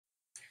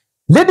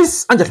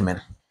Ladies and gentlemen,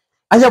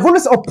 I have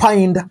always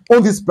opined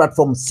on this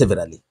platform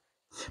severally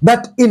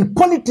that in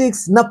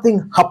politics,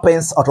 nothing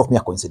happens out of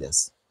mere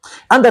coincidence,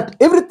 and that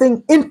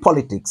everything in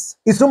politics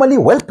is normally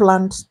well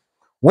planned,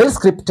 well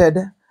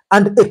scripted,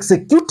 and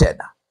executed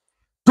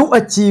to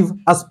achieve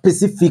a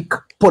specific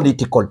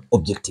political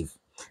objective.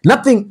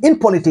 Nothing in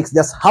politics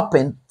just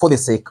happened for the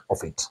sake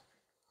of it.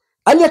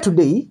 Earlier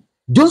today,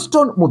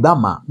 Johnon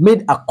Muthama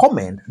made a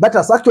comment that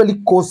has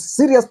actually caused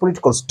serious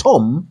political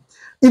storm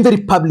in the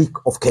Republic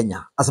of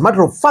Kenya. As a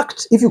matter of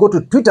fact, if you go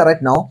to Twitter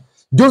right now,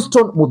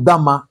 Johnon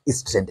Muthama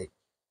is trending.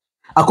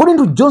 According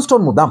to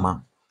Johnon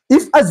Muthama,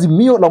 if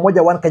Azimio la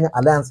Umoja One Kenya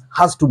Alliance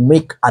has to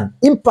make an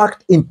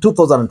impact in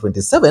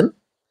 2027,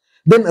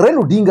 then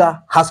Raila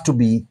Odinga has to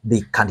be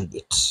the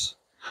candidate.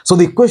 So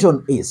the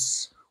question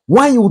is,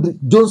 why would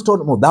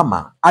Johnon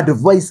Muthama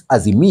advise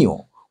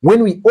Azimio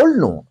when we all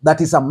know that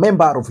he's a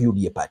member of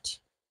UDA party?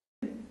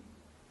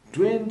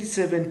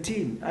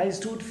 2017, I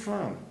stood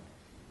firm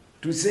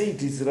to say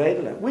it is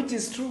Raila, which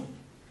is true.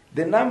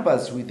 The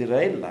numbers with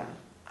Raila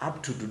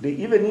up to today,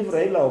 even if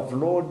Raila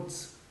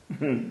offloads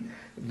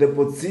the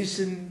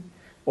position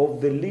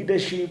of the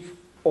leadership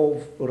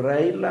of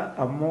Raila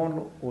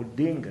Amolo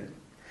Odinga,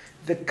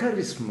 the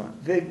charisma,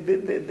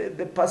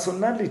 the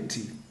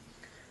personality,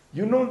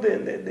 you know,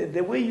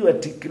 the way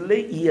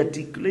he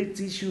articulates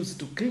issues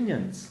to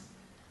Kenyans,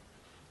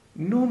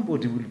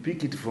 nobody will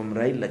pick it from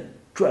Raila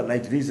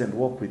like this and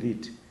walk with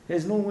it.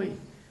 There's no way.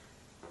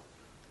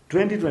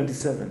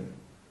 2027,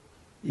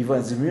 if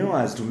Azimio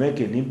has to make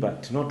an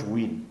impact, not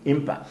win,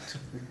 impact,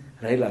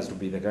 Raila has to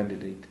be the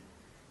candidate.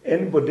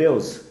 Anybody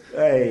else,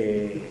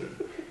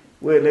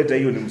 well, later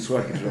hiyo ni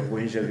mswaki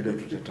tutakuonyesha vile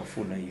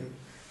tutatafuna hiyo.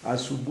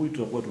 Asubuhi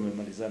tutakuwa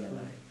tumemalizana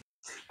naye.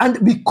 And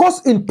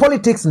because in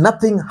politics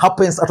nothing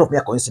happens out of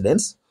mere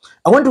coincidence,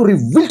 I want to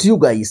reveal to you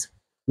guys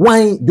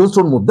why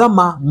Johnon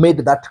Muthama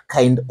made that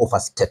kind of a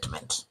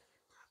statement.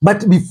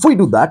 But before we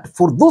do that,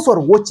 for those who are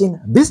watching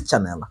this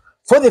channel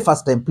for the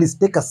first time, please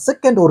take a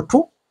second or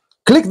two,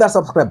 click that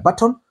subscribe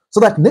button so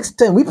that next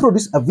time we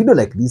produce a video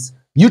like this,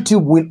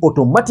 YouTube will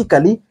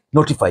automatically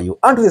notify you.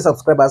 And to the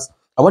subscribers,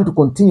 I want to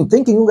continue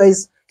thanking you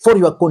guys for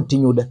your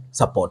continued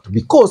support,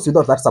 because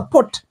without that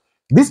support,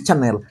 this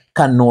channel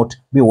cannot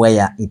be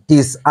where it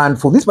is. And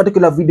for this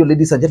particular video,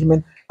 ladies and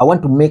gentlemen, I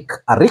want to make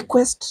a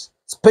request,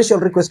 special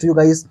request to you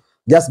guys.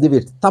 Just give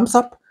it a thumbs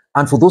up.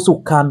 And for those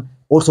who can,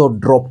 also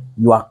drop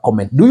your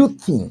comment. Do you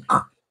think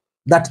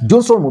that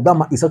Johnon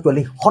Muthama is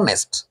actually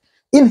honest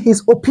in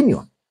his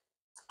opinion?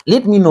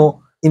 Let me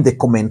know in the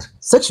comment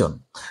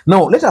section.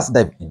 Now, let us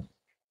dive in.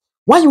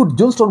 Why would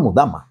Johnon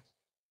Muthama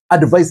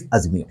advise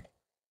Azimio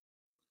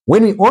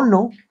when we all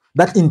know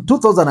that in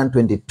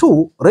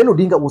 2022, Raila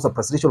Odinga was a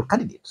presidential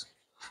candidate?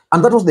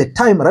 And that was the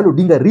time Raila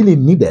Odinga really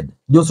needed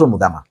Johnon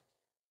Muthama.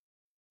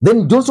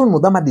 Then Johnon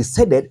Muthama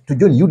decided to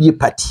join UDA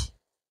party.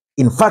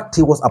 In fact,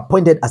 he was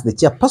appointed as the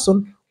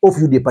chairperson of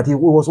UDA party,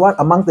 who was one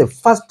among the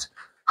first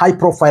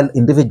high-profile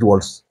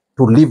individuals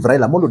to leave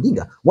Raila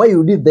Odinga. Why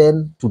you did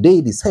then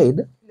today decide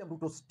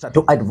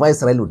to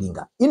advise Raila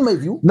Odinga? In my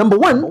view, number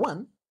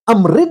one,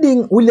 I'm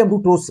reading William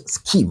Ruto's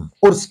scheme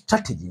or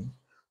strategy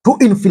to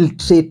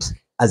infiltrate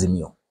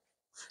Azimio.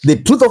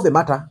 The truth of the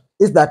matter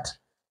is that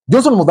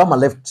Johnon Muthama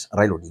left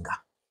Raila Odinga.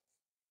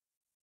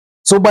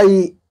 So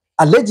by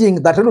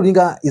alleging that Raila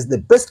Odinga is the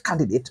best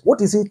candidate, what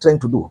is he trying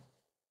to do?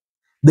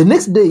 The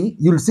next day,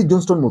 you'll see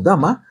Johnon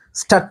Muthama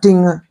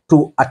starting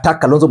to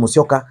attack Kalonzo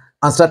Musyoka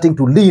and starting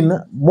to lean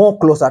more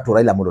closer to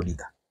Raila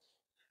Odinga.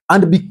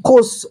 And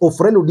because of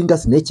Raila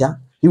Odinga's nature,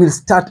 he will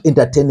start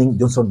entertaining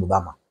Johnon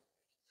Muthama.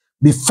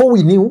 Before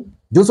we knew,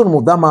 Johnon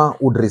Muthama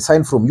would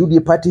resign from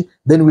UDA party,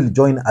 then will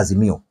join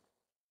Azimio,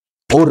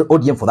 or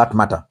ODM for that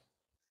matter.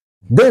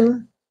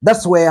 Then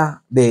that's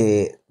where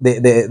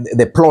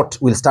the plot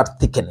will start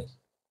thickening.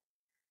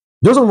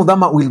 Johnon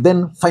Muthama will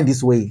then find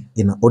his way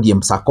in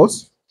ODM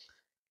circles,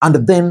 and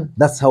then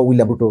that's how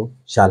William Ruto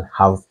shall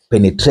have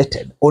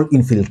penetrated or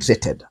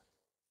infiltrated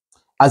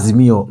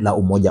Azimio la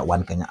Umoja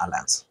One Kenya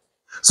Alliance.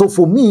 So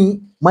for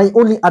me, my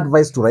only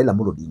advice to Raila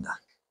Odinga,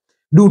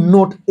 do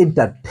not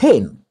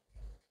entertain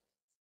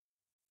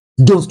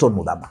Johnon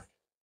Muthama.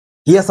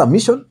 He has a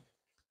mission,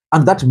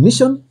 and that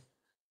mission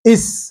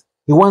is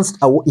he wants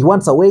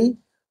a way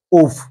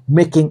of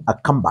making a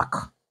comeback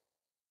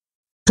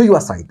to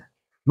your side.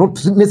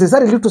 Not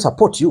necessarily to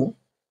support you,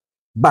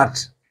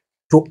 but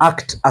to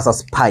act as a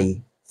spy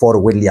for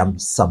William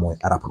Samoei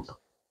Arap Ruto.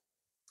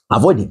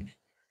 Avoid him.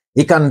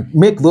 He can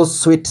make those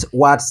sweet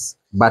words,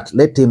 but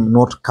let him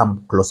not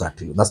come closer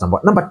to you. That's number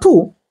one. Number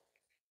two,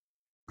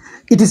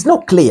 it is now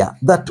clear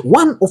that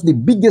one of the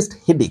biggest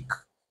headache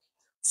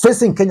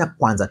facing Kenya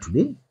Kwanza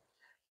today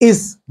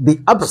is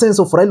the absence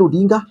of Raila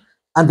Odinga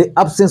and the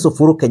absence of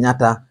Uhuru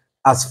Kenyatta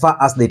as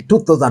far as the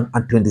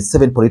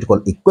 2027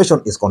 political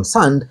equation is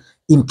concerned,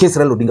 in case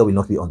Raila Odinga will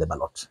not be on the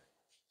ballot.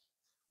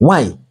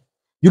 Why?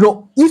 You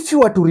know, if you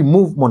were to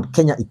remove Mount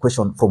Kenya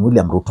equation from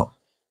William Ruto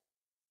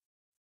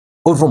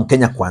or from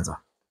Kenya Kwanza,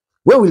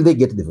 where will they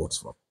get the votes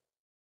from?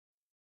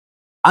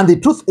 And the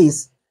truth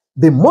is,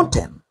 the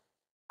mountain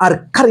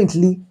are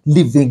currently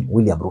leaving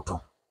William Ruto.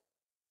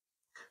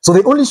 So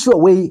the only sure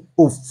way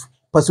of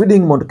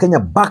persuading Mount Kenya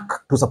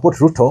back to support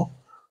Ruto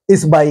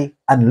is by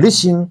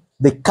unleashing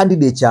the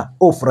candidature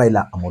of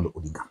Raila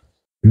Odinga.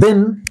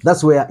 Then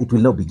that's where it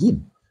will now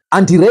begin.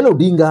 Anti-Raila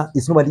Odinga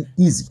is normally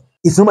easy.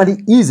 It's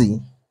normally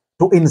easy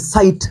to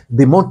incite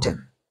the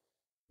mountain,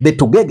 the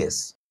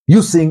Tugeges,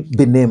 using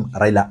the name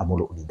Raila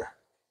Odinga.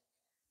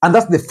 And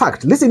that's the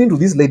fact. Listening to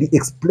this lady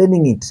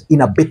explaining it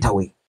in a better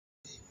way.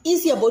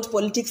 Easy about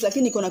politics,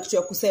 lakini niko na kitu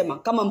ya kusema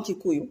kama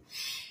Mkikuyu.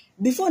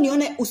 Before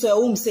nione uso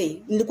ya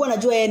msee, nilikuwa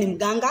najua yeye ni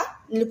mganga,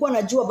 nilikuwa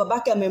najua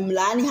babake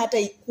amemlaani hata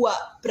ikuwa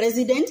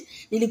president,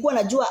 nilikuwa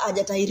najua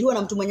hajatahiriwa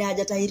na mtu mwenye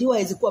hajatahiriwa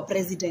hawezi kuwa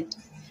president.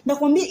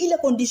 Nakwambia ile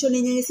condition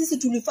yenye sisi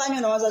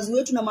tulifanywa na wazazi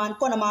wetu na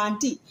maanko na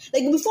maanti.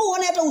 Like before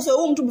uone hata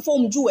uso ya mtu before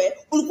umjue,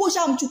 ulikuwa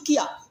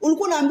ushamchukia.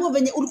 Ulikuwa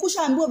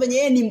unaambiwa venye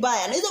yeye ni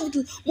mbaya. Na hizo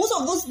vitu, most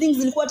of those things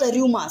zilikuwa hata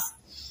rumors.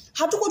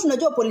 Hatuko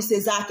tunajua polisi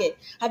zake.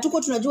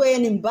 Hatuko tunajua yeye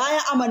ni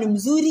mbaya ama ni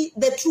mzuri.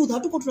 The truth,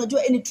 hatuko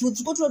tunajua any truth.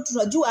 Hatuko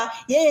tunajua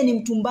yeye ni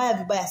mtu mbaya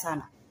vibaya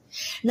sana.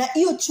 Na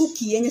hiyo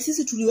chuki yenye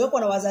sisi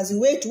tuliwekwa na wazazi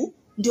wetu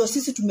ndio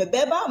sisi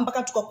tumebeba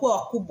mpaka tukakuwa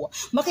wakubwa.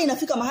 Mpaka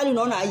inafika mahali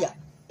unaona haya.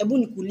 Hebu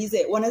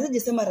nikuulize, wanawezaje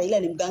sema Raila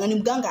ni mganga? Ni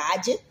mganga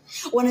aje?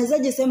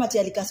 Wanawezaje sema ati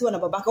alikasiwa na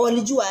babaka?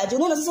 Walijua aje?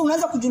 Unaona sasa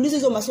unaanza kujiuliza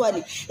hizo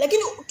maswali.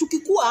 Lakini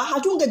tukikuwa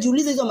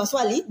hatungejiuliza hizo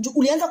maswali,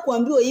 ulianza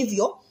kuambiwa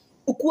hivyo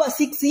ukuwa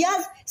 6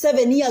 years,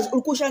 7 years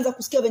ulikuwa ushaanza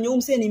kusikia venye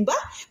umse ni mbaya,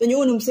 venye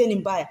huyu ni mse ni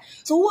mbaya.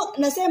 So huwa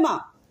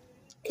nasema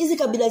hizi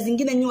kabila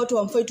zingine nyinyi watu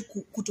wamfai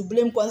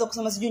kutublame kwanza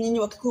kusema sijui nyinyi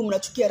Wakikuyu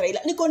mnachukia Raila.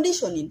 Ni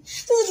conditioning.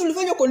 Sisi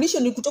tulifanya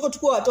conditioning kutoka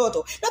tukiwa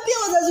watoto. Na pia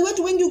wazazi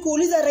wetu wengi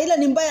ukiuliza Raila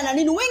ni mbaya na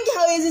nini, wengi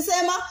hawezi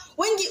sema,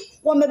 wengi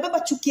wamebeba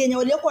chuki yenye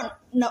waliokuwa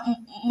na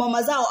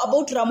mama zao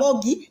about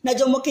Ramogi na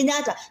Jomo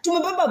Kenyatta.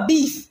 Tumebeba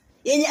beef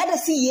yenye hata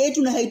si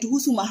yetu na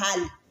haituhusu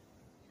mahali.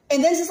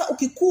 And then sasa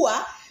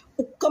ukikuwa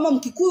kama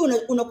Mkikuyu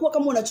unakuwa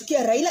kama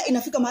unachukia Raila,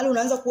 inafika mahali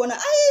unaanza kuona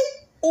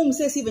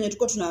mse si venye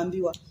tulikuwa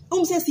tunaambiwa.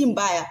 Mse si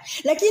mbaya.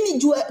 Lakini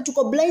jua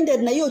tuko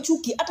blinded na hiyo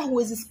chuki hata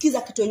huwezi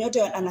sikiza kitu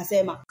yote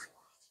anasema.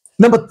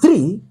 Number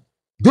 3,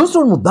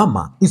 Johnon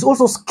Muthama is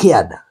also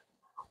scared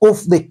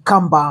of the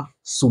Kamba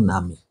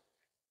tsunami.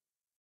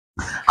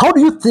 How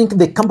do you think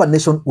the Kamba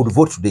nation would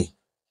vote today?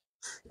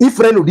 If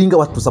Raila Odinga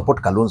was to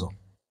support Kalonzo,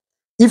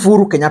 if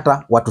Uhuru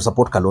Kenyatta were to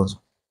support Kalonzo,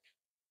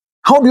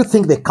 how do you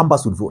think the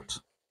Kambas would vote?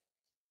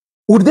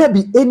 Would there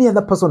be any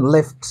other person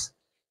left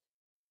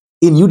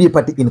in UDA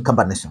party in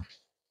Kamba nation?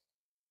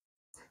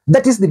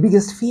 That is the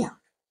biggest fear.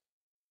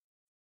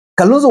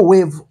 Kalonzo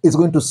wave is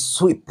going to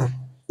sweep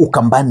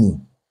Ukambani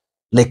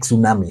like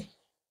tsunami.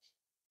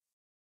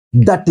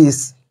 That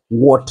is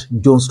what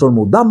Johnon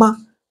Muthama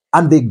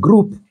and the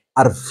group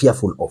are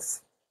fearful of.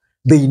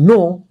 They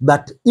know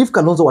that if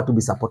Kalonzo were to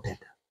be supported,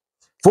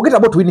 forget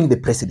about winning the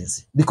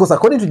presidency. Because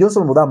according to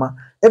Johnon Muthama,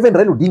 even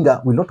Raila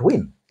Odinga will not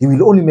win. He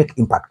will only make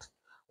impact.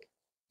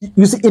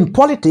 You see, in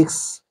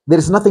politics, there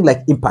is nothing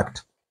like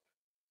impact.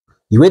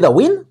 You either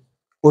win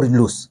or you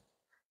lose.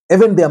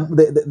 Even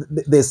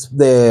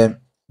the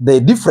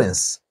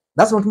difference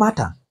does not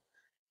matter.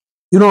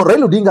 You know,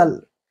 Raila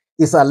Odinga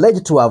is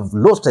alleged to have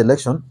lost the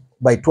election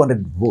by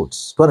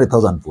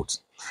 200,000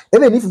 votes.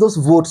 Even if those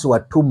votes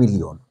were 2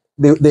 million,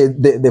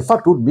 the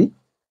fact would be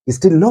he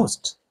still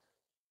lost.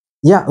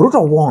 Yeah,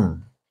 Ruto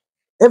won.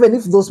 Even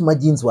if those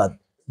margins were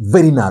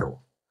very narrow.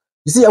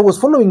 You see, I was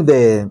following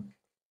the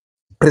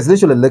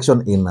presidential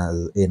election in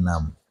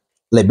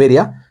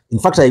Liberia. In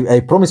fact,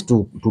 I promised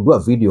to do a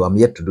video. I'm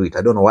yet to do it.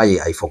 I don't know why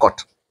I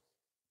forgot.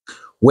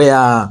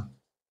 Where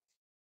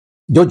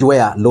George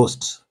Weah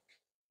lost.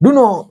 Do you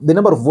know the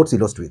number of votes he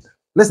lost with?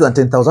 Less than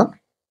 10,000?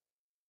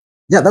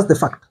 Yeah, that's the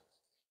fact.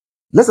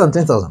 Less than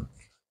 10,000.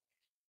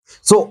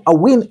 So a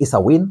win is a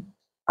win,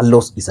 a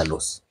loss is a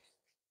loss.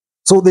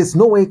 So there's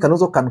no way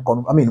Kalonzo can,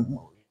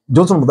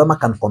 Johnon Muthama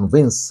can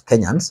convince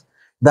Kenyans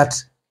that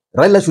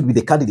Raila should be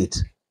the candidate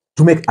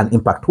to make an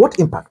impact. What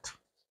impact?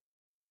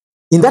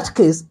 In that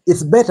case,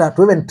 it's better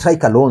to even try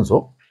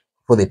Kalonzo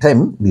for this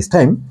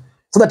time,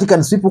 so that he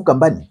can sweep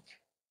Ukambani.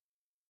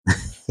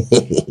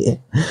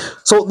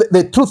 So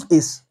the truth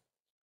is,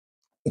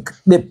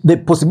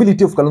 the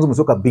possibility of Kalonzo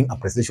Musyoka being a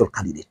presidential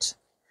candidate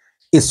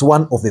is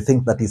one of the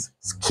things that is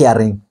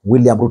scaring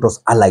William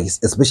Ruto's allies,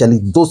 especially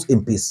those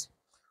MPs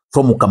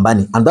from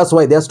Ukambani. And that's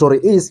why their story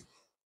is,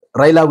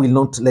 Raila will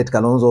not let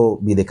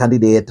Kalonzo be the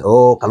candidate,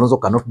 or Kalonzo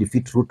cannot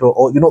defeat Ruto,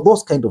 or,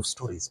 those kind of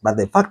stories. But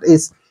the fact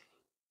is,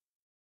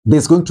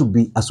 there's going to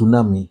be a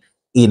tsunami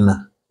in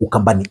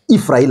Ukambani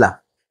if Raila,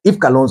 if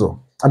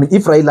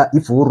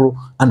Uhuru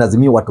and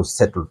Azimio were to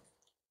settle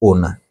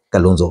on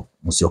Kalonzo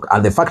Musyoka.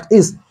 And the fact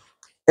is,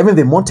 even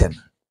the mountain,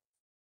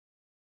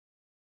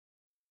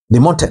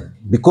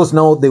 because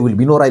now there will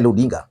be no Raila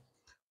Odinga,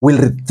 will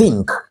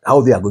rethink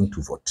how they are going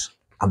to vote.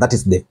 And that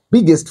is the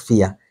biggest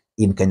fear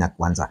in Kenya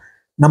Kwanza.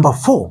 Number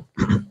 4,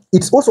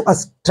 it's also a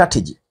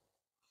strategy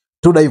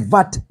to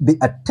divert the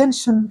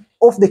attention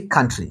of the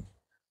country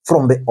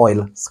from the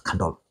oil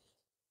scandal.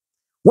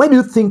 Why do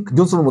you think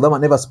Johnon Muthama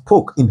never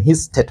spoke in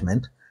his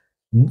statement,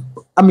 in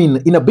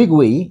a big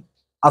way,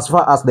 as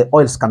far as the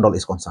oil scandal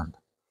is concerned,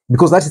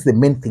 because that is the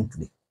main thing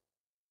today.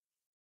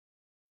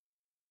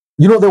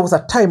 You know, there was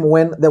a time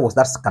when there was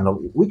that scandal.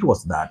 Which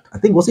was that? I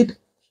think, was it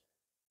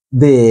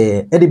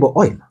the edible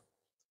oil?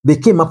 They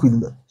came up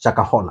with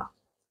Shakahola,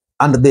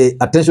 and the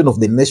attention of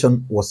the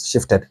nation was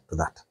shifted to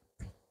that.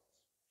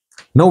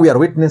 Now we are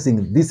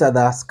witnessing this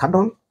other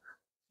scandal.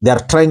 They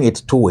are trying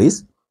it two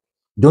ways.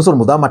 Johnson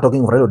Muthama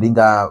talking of Raila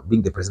Odinga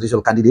being the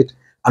presidential candidate,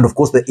 and of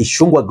course the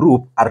Ishungwa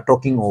group are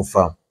talking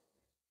of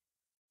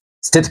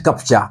state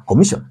capture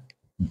commission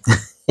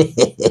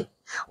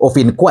of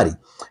inquiry.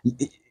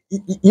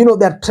 You know,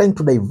 they are trying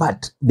to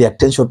divert the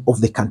attention of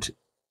the country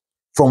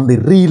from the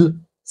real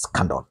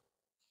scandal.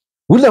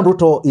 William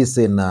Ruto is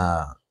in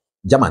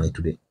Germany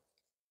today.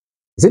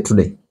 Is it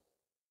today?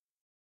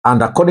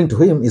 And according to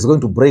him, is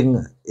going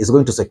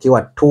to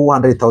secure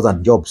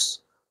 200,000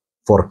 jobs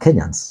for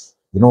Kenyans,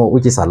 you know,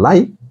 which is a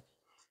lie.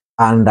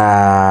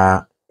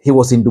 And he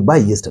was in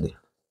Dubai yesterday,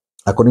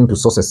 according to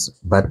sources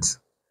that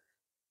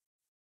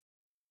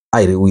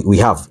we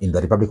have in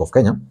the Republic of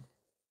Kenya.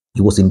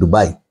 He was in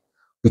Dubai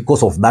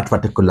because of that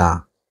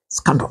particular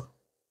scandal.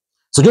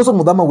 So Johnson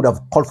Muthama would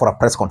have called for a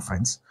press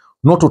conference,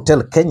 not to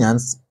tell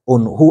Kenyans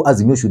on who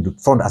Azimio should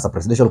front as a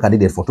presidential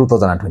candidate for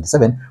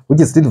 2027,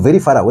 which is still very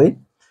far away,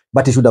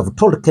 but he should have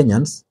told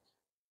Kenyans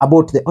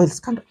about the oil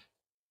scandal.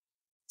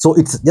 So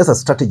it's just a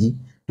strategy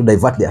to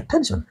divert the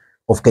attention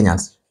of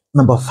Kenyans.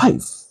 Number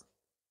 5,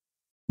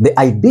 the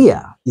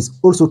idea is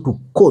also to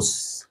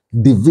cause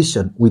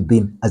division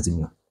within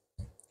Azimio.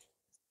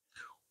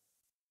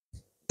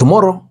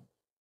 Tomorrow,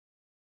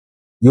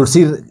 you'll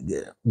see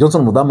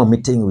Johnson Muthama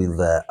meeting with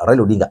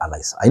Raila Odinga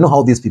allies. I know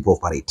how these people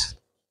operate.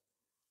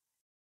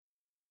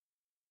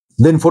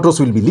 Then photos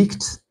will be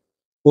leaked,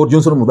 or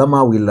Johnson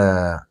Muthama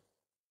will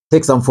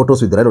take some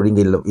photos with Raila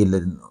Odinga.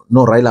 He'll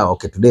know Raila,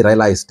 okay, today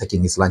Raila is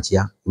taking his lunch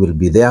here. He will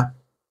be there,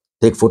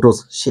 take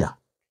photos, share.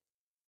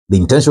 The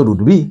intention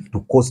would be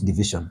to cause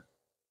division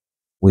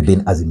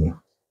within Azimio.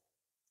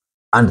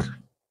 And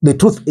the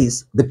truth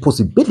is, the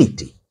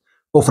possibility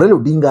of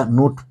Raila Odinga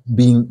not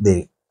being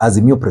the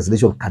Azimio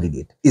presidential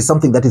candidate is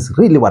something that is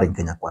really worrying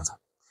Kenya Kwanza,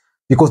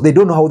 because they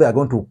don't know how they are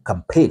going to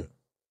campaign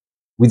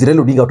with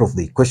Raila Odinga out of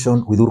the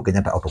equation, with Uhuru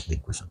Kenyatta out of the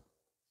equation.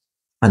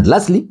 And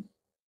lastly,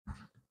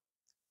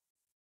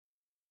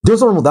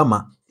 Johnson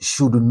Muthama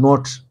should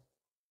not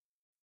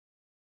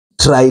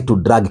try to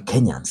drag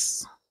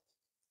Kenyans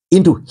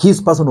into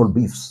his personal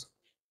beefs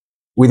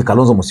with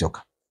Kalonzo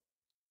Musyoka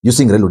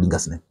using Raila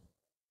Odinga's name.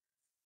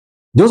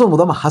 Johnson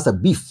Muthama has a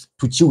beef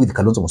to chew with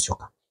Kalonzo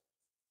Musyoka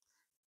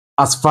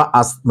as far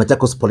as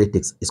Machakos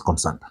politics is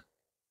concerned.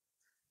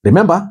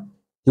 Remember,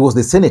 he was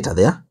the senator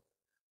there.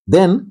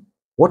 Then,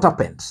 what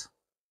happened?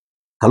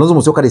 Kalonzo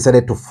Musyoka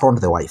decided to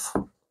front the wife.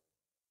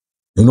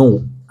 You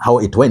know how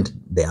it went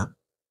there.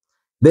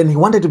 Then he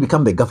wanted to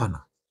become the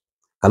governor.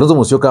 Kalonzo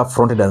Musyoka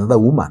fronted another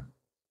woman,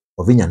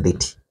 Ovinya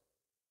Ndeti.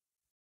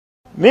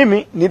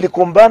 Mimi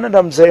nilikumbana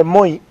na mzee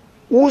Moi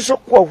uso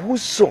kwa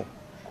uso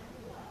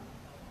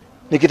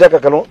nikitaka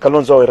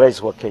Kalonzo awe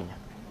rais wa Kenya.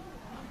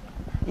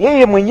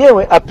 Yeye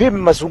mwenyewe apime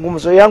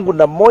mazungumzo yangu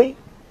na Moi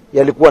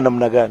yalikuwa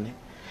namna gani.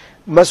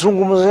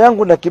 Mazungumzo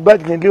yangu na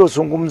Kibaki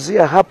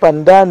niliyozungumzia hapa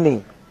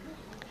ndani,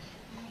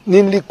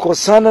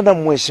 nilikosana na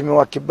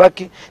mheshimiwa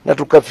Kibaki na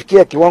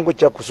tukafikia kiwango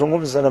cha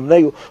kuzungumza namna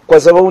hiyo kwa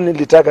sababu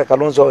nilitaka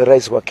Kalonzo awe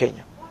rais wa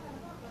Kenya.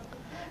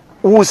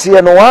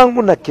 Uhusiano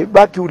wangu na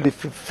Kibaki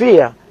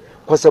ulififia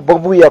kwa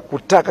sababu ya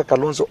kutaka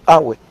Kalonzo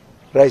awe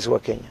rais wa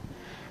Kenya.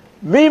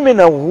 Mimi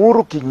na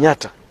Uhuru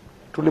Kenyatta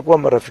tulikuwa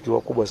marafiki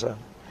wakubwa sana.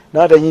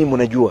 Na hata nyinyi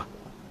mnajua.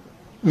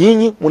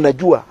 Nyinyi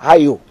mnajua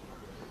hayo.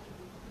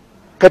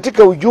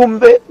 Katika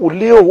ujumbe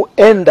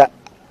ulioenda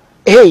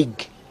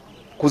Hague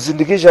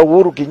kuzindikisha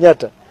Uhuru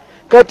Kenyatta,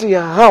 kati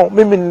ya hao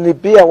mimi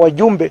nilipia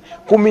wajumbe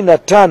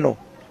 15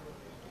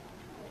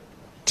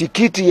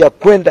 tikiti ya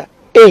kwenda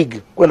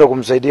Hague kwenda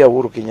kumsaidia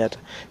Uhuru Kenyatta.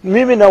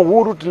 Mimi na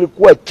Uhuru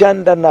tulikuwa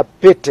chanda na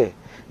pete,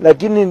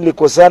 lakini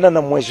nilikosana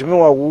na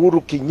mheshimiwa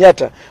Uhuru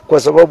Kenyatta kwa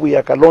sababu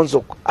ya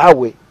Kalonzo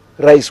awe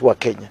rais wa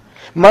Kenya.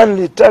 Maana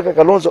nilitaka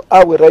Kalonzo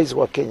awe rais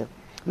wa Kenya,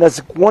 na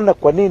sikuona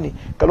kwa nini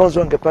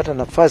Kalonzo angepata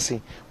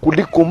nafasi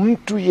kuliko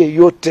mtu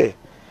yeyote.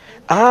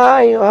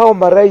 Hao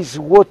marais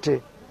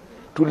wote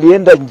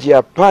tulienda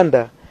njia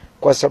panda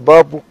kwa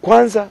sababu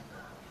kwanza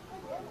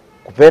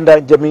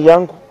kupenda jamii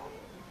yangu,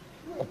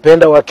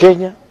 kupenda wa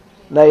Kenya,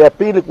 na ya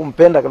pili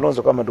kumpenda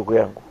Kalonzo kama ndugu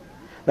yangu.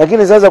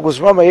 Lakini sasa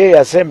kusimama yeye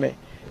aseme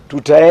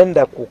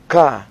tutaenda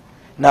kukaa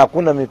na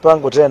hakuna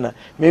mipango tena,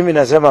 mimi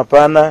nasema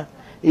hapana,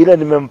 ila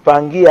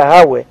nimempangia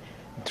hawe,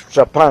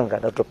 tutapanga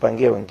na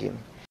tutapangia wengine.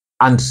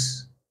 And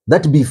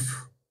that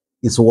beef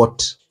is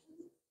what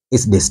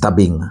is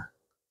disturbing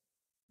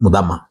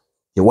Muthama.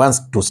 He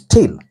wants to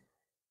still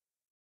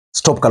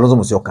stop Kalonzo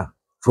Musyoka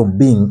from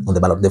being on the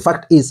ballot. The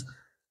fact is,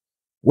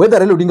 whether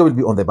Raila Odinga will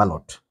be on the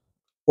ballot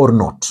or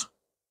not,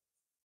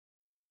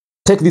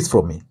 take this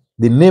from me,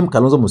 the name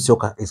Kalonzo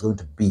Musyoka is going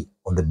to be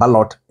on the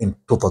ballot in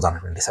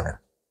 2027.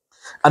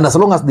 And as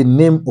long as the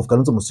name of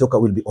Kalonzo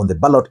Musyoka will be on the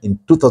ballot in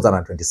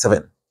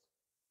 2027,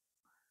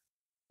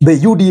 the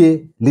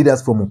UDA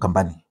leaders from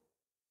Ukambani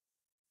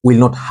will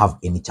not have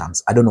any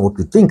chance. I don't know what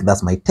you think.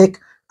 That's my take.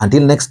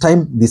 Until next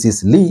time, this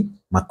is Lee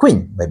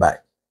Makwiny. Bye-bye.